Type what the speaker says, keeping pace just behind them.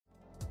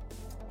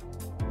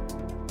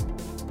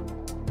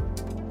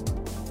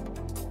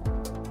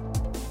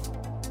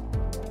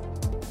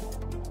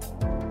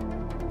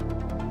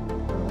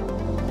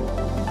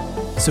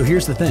So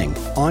here's the thing,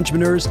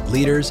 entrepreneurs,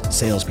 leaders,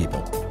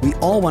 salespeople, we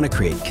all want to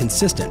create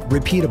consistent,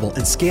 repeatable,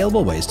 and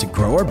scalable ways to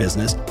grow our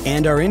business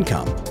and our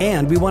income.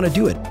 And we want to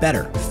do it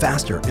better,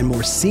 faster, and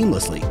more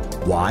seamlessly.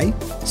 Why?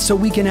 So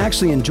we can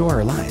actually enjoy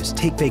our lives,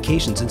 take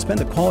vacations, and spend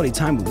the quality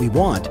time we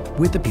want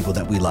with the people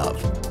that we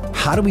love.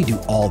 How do we do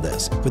all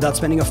this without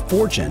spending a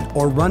fortune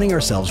or running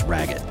ourselves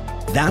ragged?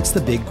 That's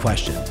the big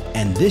question,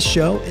 and this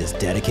show is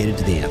dedicated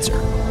to the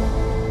answer.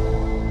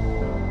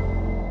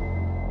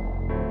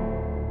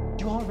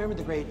 Do you all remember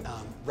the great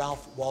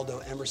Ralph Waldo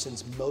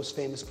Emerson's most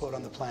famous quote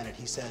on the planet?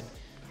 He said,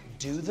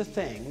 "Do the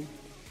thing,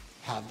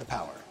 have the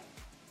power.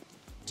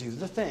 Do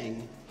the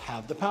thing,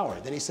 have the power."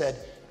 Then he said,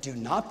 "Do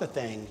not the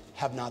thing,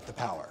 have not the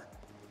power."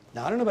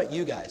 Now, I don't know about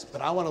you guys,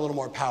 but I want a little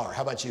more power.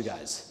 How about you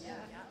guys? Yeah.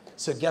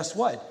 So guess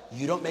what?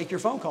 You don't make your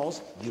phone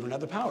calls, you don't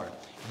have the power.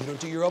 You don't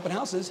do your open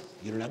houses,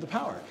 you don't have the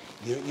power.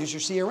 You don't use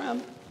your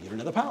CRM, you don't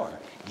have the power.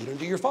 You don't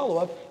do your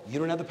follow-up, you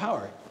don't have the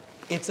power.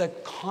 It's a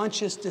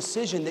conscious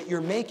decision that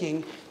you're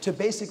making to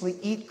basically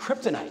eat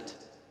kryptonite.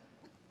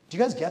 Do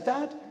you guys get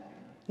that?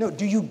 No,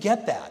 do you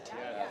get that?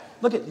 Yeah.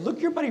 Look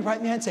your buddy right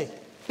in the eye and say,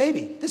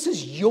 "Baby, this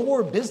is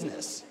your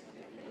business."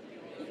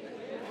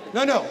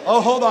 No.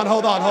 Oh, hold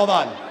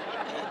on.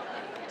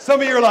 Some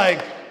of you are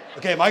like,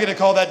 okay, am I gonna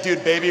call that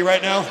dude baby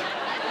right now?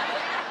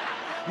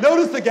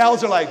 Notice the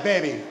gals are like,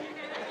 "Baby,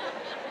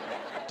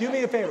 do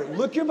me a favor.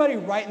 Look your buddy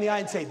right in the eye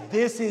and say,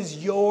 this is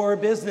your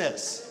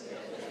business."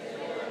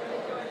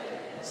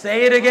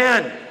 Say it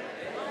again.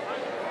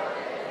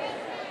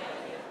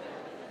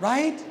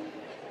 Right?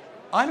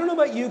 I don't know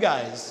about you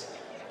guys.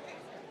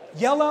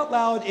 Yell out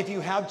loud if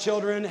you have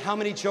children, how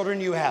many children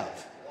you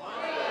have.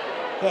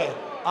 Okay,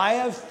 I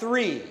have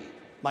 3.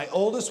 My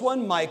oldest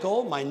one,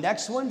 Michael, my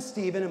next one,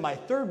 Stephen, and my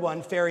third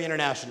one, Ferry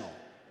International.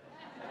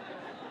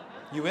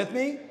 You with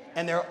me?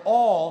 And they're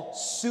all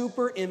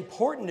super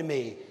important to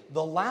me.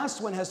 The last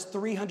one has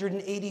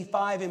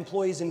 385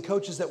 employees and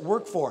coaches that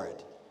work for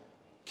it.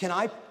 Can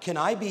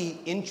I be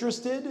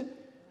interested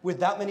with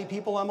that many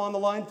people I'm on the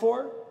line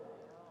for?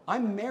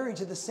 I'm married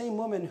to the same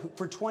woman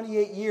for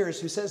 28 years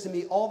who says to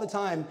me all the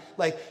time,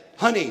 like,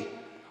 "Honey,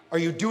 are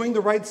you doing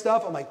the right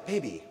stuff?" I'm like,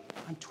 "Baby,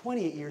 I'm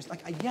 28 years,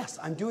 yes,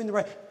 I'm doing the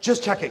right,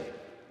 just checking,"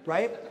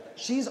 right?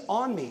 She's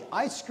on me.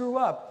 I screw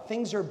up,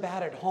 things are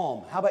bad at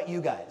home. How about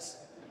you guys?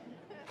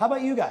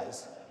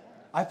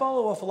 I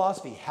follow a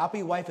philosophy,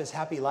 happy wife is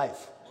happy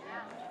life.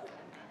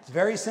 It's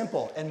very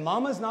simple. And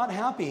mama's not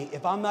happy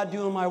if I'm not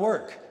doing my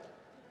work.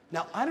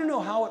 Now, I don't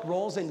know how it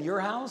rolls in your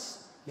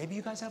house. Maybe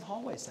you guys have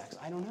hallway sex.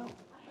 I don't know.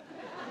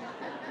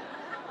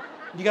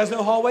 You guys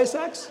know hallway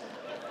sex?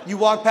 You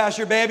walk past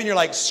your baby and you're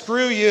like,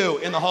 "Screw you,"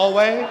 in the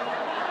hallway.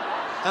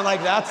 And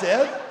like, that's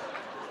it?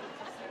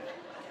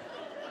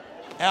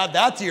 Add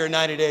that to your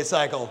 90-day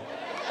cycle.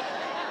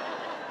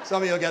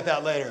 Some of you will get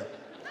that later.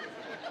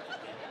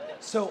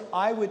 So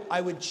I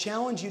would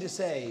challenge you to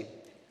say,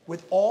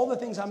 with all the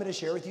things I'm going to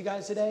share with you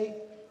guys today,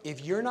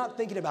 if you're not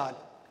thinking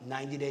about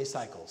 90-day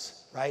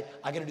cycles, right?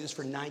 I got to do this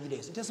for 90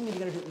 days. It doesn't mean you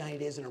got to do it 90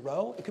 days in a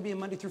row. It could be a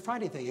Monday through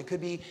Friday thing. It could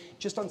be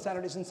just on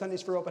Saturdays and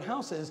Sundays for open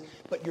houses,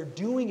 but you're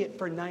doing it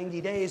for 90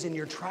 days and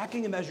you're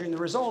tracking and measuring the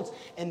results,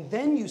 and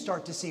then you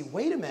start to see,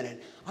 wait a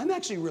minute, I'm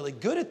actually really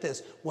good at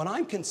this. When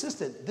I'm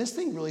consistent, this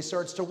thing really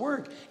starts to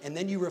work, and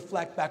then you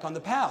reflect back on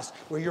the past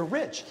where you're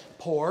rich,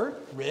 poor,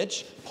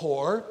 rich,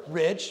 poor,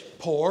 rich,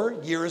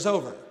 poor, year is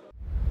over.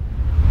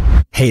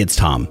 Hey, it's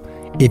Tom.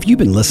 If you've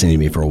been listening to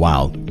me for a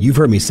while, you've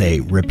heard me say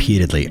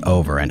repeatedly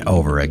over and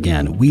over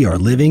again, we are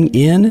living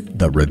in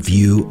the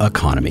review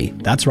economy.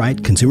 That's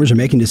right, consumers are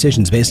making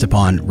decisions based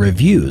upon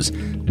reviews.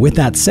 With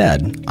that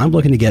said, I'm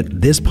looking to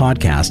get this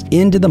podcast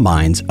into the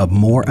minds of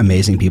more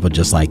amazing people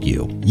just like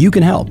you. You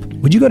can help.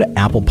 Would you go to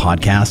Apple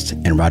Podcasts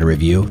and write a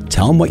review?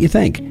 Tell them what you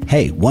think.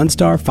 Hey, 1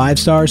 star, 5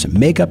 stars,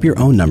 make up your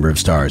own number of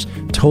stars.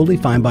 Totally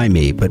fine by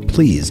me, but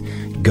please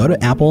go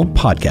to Apple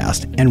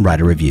Podcast and write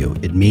a review.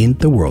 It'd mean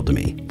the world to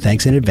me.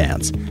 Thanks in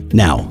advance.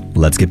 Now,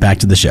 let's get back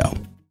to the show.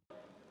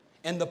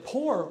 And the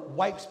poor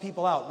wipes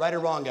people out. Right or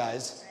wrong,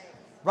 guys?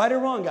 Right or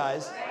wrong,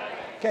 guys?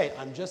 Okay,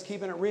 I'm just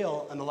keeping it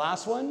real. And the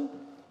last one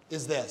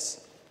is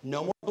this.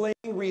 No more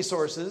blaming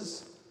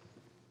resources.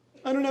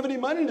 I don't have any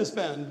money to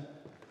spend.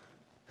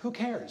 Who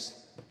cares?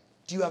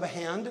 Do you have a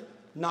hand?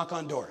 Knock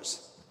on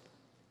doors.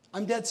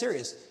 I'm dead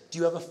serious. Do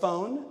you have a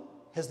phone?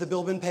 Has the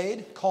bill been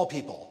paid? Call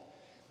people.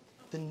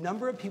 The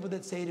number of people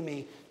that say to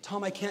me,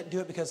 "Tom, I can't do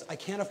it because I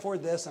can't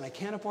afford this, and I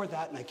can't afford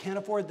that, and I can't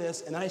afford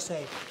this," and then I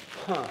say,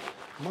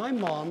 my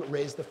mom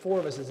raised the 4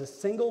 of us as a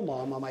single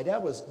mom. While my dad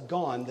was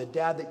gone, the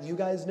dad that you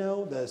guys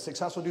know, the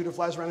successful dude who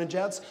flies around in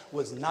jets,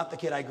 was not the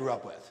kid I grew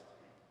up with.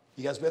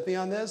 You guys with me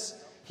on this?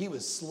 He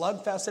was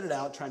slugfested it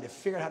out trying to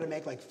figure out how to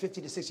make like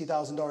 $50,000 to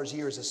 $60,000 a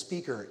year as a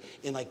speaker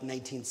in like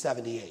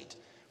 1978,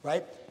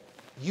 right?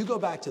 You go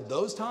back to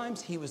those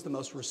times, he was the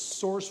most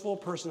resourceful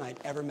person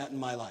I'd ever met in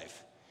my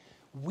life.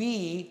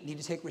 We need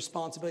to take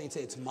responsibility and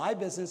say, it's my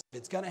business. If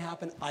it's going to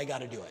happen, I got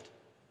to do it.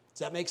 Does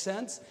that make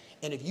sense?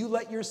 And if you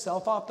let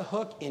yourself off the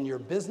hook in your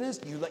business,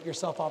 you let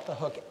yourself off the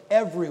hook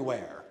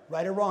everywhere.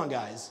 Right or wrong,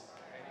 guys?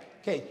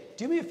 Okay,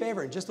 do me a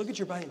favor and just look at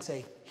your buddy and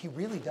say, he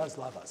really does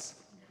love us.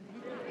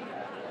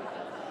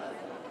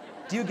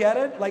 Do you get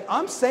it? Like,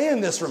 I'm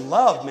saying this from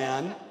love,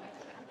 man.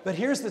 But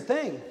here's the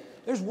thing.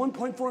 There's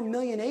 1.4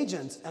 million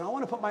agents, and I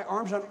want to put my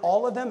arms around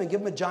all of them and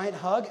give them a giant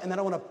hug, and then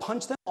I want to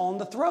punch them all in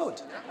the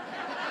throat.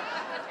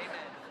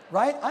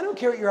 Right? I don't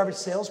care what your average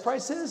sales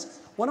price is.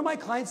 One of my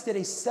clients did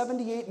a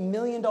 $78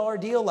 million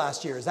deal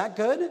last year. Is that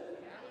good?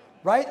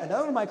 Right?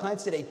 Another one of my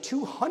clients did a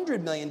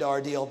 $200 million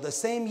deal the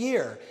same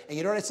year. And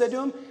you know what I said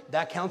to him?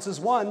 That counts as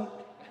one.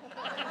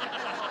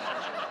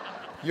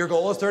 Your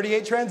goal is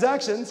 38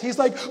 transactions. He's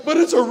like, but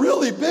it's a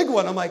really big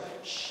one. I'm like,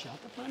 shut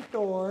the front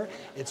door.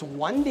 It's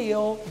one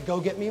deal. Go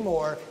get me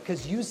more,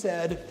 because you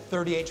said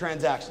 38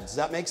 transactions. Does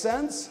that make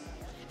sense?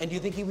 And do you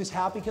think he was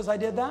happy because I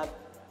did that?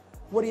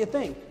 What do you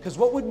think? Because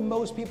what would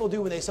most people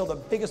do when they sell the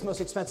biggest,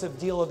 most expensive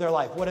deal of their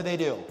life? What do they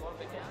do?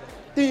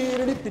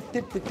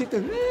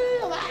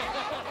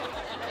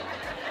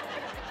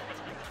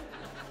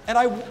 And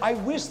I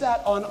wish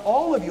that on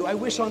all of you. I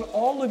wish on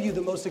all of you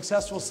the most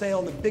successful sale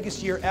in the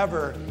biggest year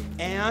ever,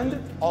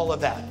 and all of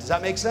that. Does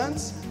that make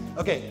sense?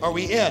 Okay, are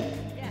we in?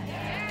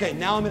 Yeah. Okay,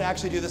 now I'm gonna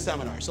actually do the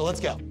seminar, so let's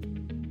go.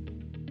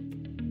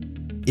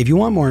 If you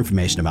want more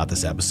information about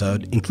this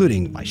episode,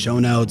 including my show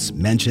notes,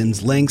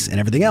 mentions, links, and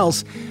everything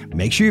else,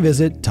 make sure you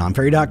visit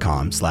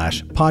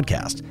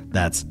tomferry.com/podcast.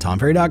 That's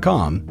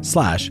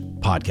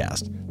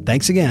tomferry.com/podcast.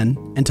 Thanks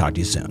again, and talk to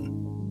you soon.